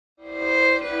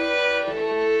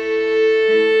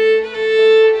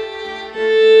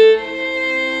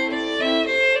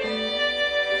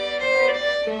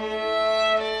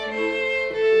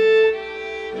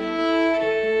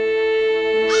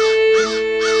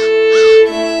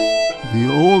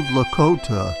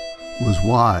Lakota was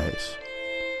wise.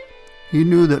 He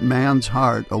knew that man's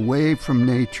heart away from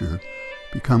nature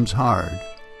becomes hard.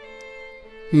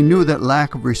 He knew that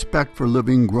lack of respect for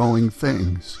living, growing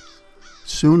things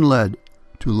soon led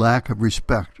to lack of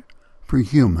respect for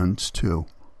humans, too.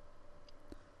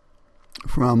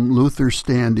 From Luther's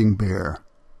Standing Bear.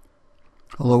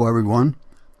 Hello, everyone.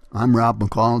 I'm Rob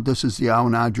McCall. This is the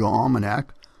Awanadjo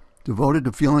Almanac, devoted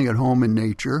to feeling at home in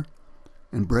nature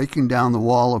and breaking down the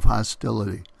wall of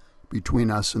hostility between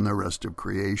us and the rest of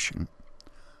creation.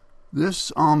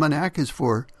 This almanac is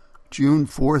for June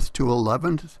 4th to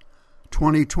 11th,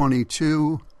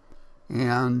 2022,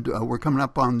 and we're coming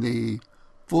up on the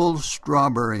full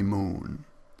strawberry moon.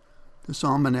 This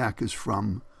almanac is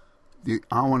from the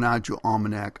Awanadjo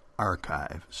Almanac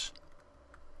Archives.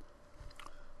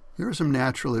 Here are some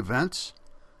natural events.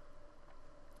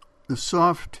 The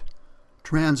soft,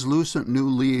 translucent new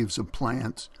leaves of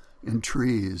plants and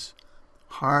trees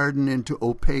harden into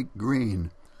opaque green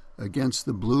against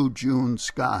the blue June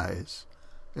skies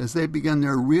as they begin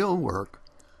their real work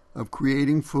of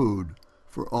creating food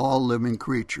for all living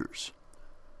creatures,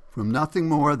 from nothing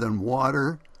more than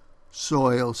water,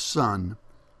 soil, sun,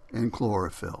 and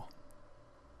chlorophyll.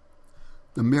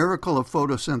 The miracle of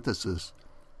photosynthesis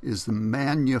is the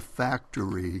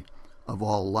manufactory of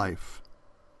all life.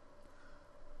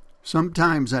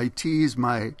 Sometimes I tease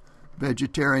my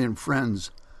vegetarian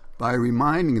friends by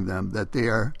reminding them that they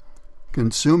are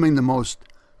consuming the most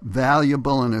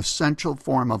valuable and essential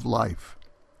form of life.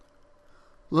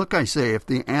 Look, I say, if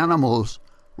the animals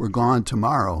were gone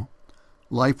tomorrow,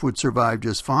 life would survive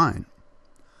just fine.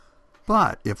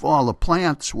 But if all the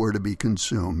plants were to be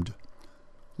consumed,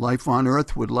 life on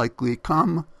Earth would likely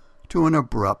come to an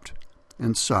abrupt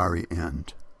and sorry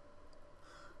end.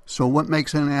 So what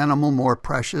makes an animal more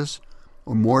precious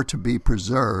or more to be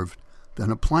preserved than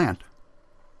a plant?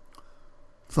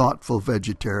 Thoughtful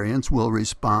vegetarians will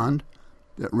respond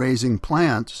that raising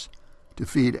plants to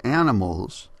feed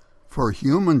animals for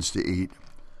humans to eat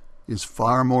is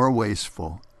far more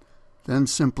wasteful than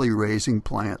simply raising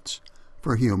plants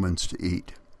for humans to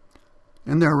eat.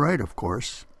 And they're right, of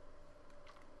course.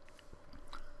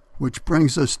 Which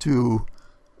brings us to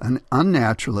an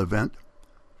unnatural event.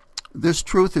 This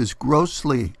truth is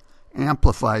grossly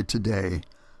amplified today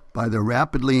by the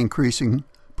rapidly increasing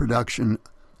production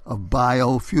of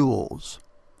biofuels,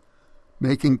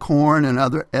 making corn and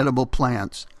other edible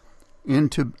plants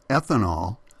into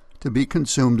ethanol to be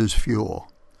consumed as fuel,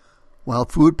 while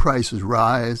food prices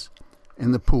rise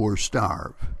and the poor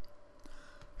starve.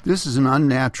 This is an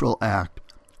unnatural act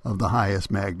of the highest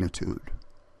magnitude.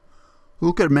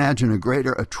 Who could imagine a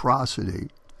greater atrocity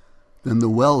than the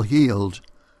well-heeled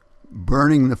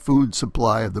burning the food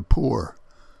supply of the poor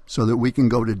so that we can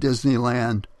go to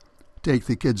Disneyland, take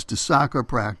the kids to soccer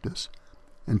practice,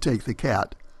 and take the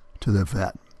cat to the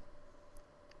vet?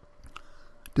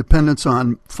 Dependence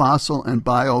on fossil and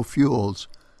biofuels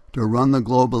to run the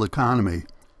global economy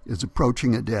is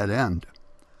approaching a dead end.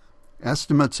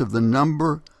 Estimates of the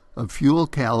number of fuel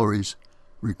calories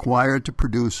required to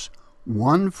produce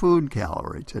one food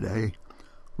calorie today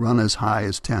run as high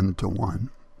as 10 to 1.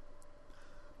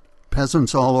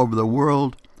 Peasants all over the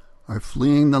world are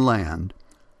fleeing the land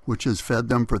which has fed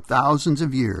them for thousands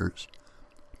of years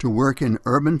to work in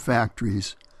urban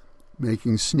factories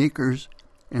making sneakers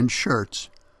and shirts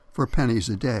for pennies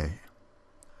a day.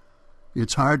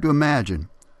 It's hard to imagine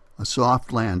a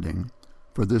soft landing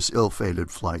for this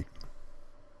ill-fated flight.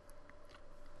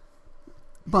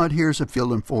 But here's a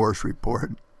field and forest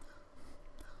report.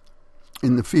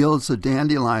 In the fields, the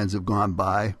dandelions have gone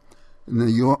by, and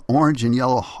the orange and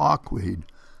yellow hawkweed,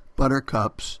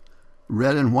 buttercups,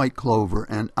 red and white clover,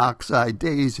 and oxeye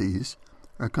daisies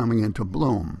are coming into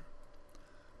bloom.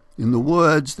 In the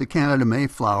woods, the Canada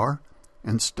mayflower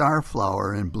and starflower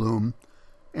are in bloom,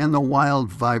 and the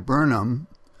wild viburnum,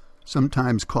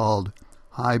 sometimes called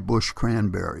high bush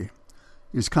cranberry,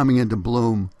 is coming into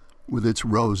bloom with its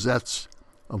rosettes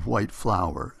of white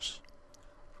flowers.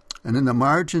 And in the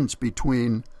margins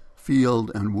between field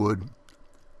and wood,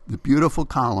 the beautiful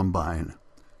columbine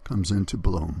comes into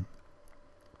bloom.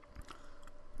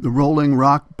 The rolling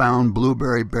rock-bound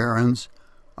blueberry barrens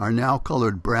are now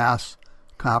colored brass,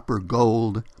 copper,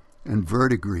 gold, and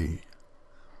verdigris,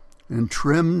 and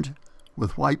trimmed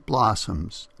with white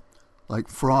blossoms like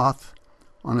froth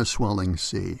on a swelling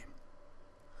sea.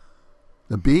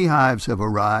 The beehives have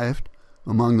arrived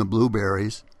among the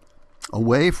blueberries,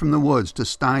 away from the woods to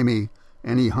stymie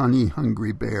any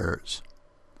honey-hungry bears.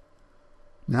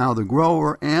 Now the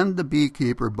grower and the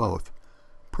beekeeper both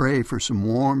pray for some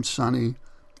warm, sunny,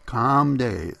 calm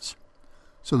days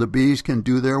so the bees can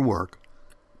do their work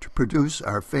to produce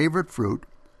our favorite fruit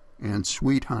and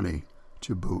sweet honey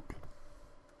to boot.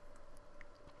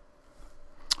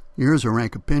 Here's a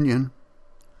rank opinion.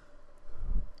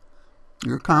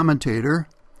 Your commentator,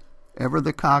 ever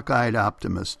the cockeyed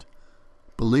optimist,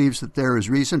 believes that there is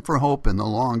reason for hope in the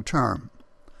long term,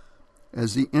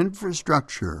 as the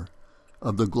infrastructure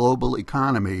of the global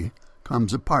economy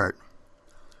comes apart.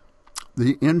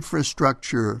 The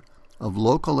infrastructure of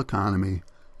local economy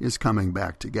is coming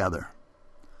back together.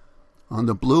 On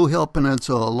the Blue Hill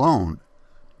Peninsula alone,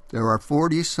 there are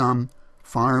 40-some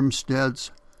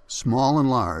farmsteads, small and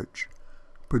large,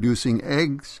 producing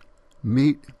eggs,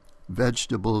 meat,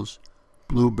 vegetables,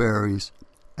 blueberries,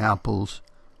 apples,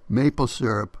 maple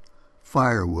syrup,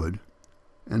 firewood,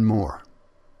 and more.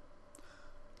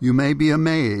 You may be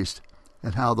amazed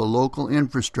at how the local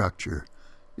infrastructure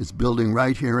is building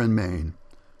right here in Maine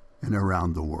and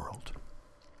around the world.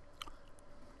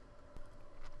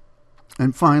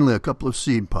 And finally, a couple of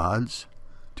seed pods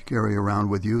to carry around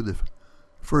with you. The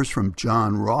first from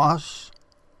John Ross.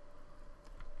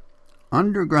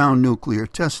 Underground nuclear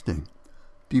testing,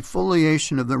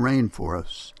 defoliation of the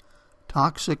rainforests,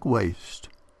 toxic waste.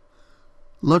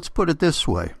 Let's put it this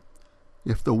way.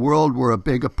 If the world were a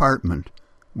big apartment,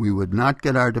 we would not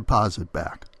get our deposit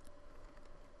back.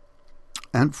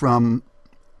 And from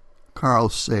Carl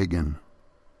Sagan.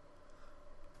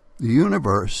 The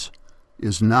universe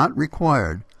is not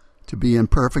required to be in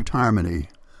perfect harmony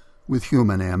with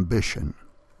human ambition.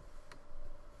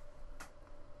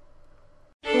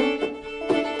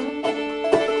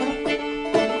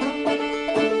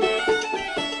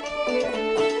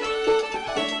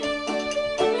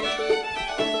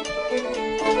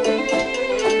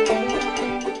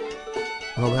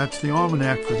 Well, that's the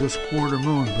almanac for this quarter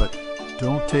moon, but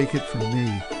don't take it from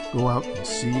me. Go out and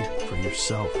see for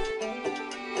yourself.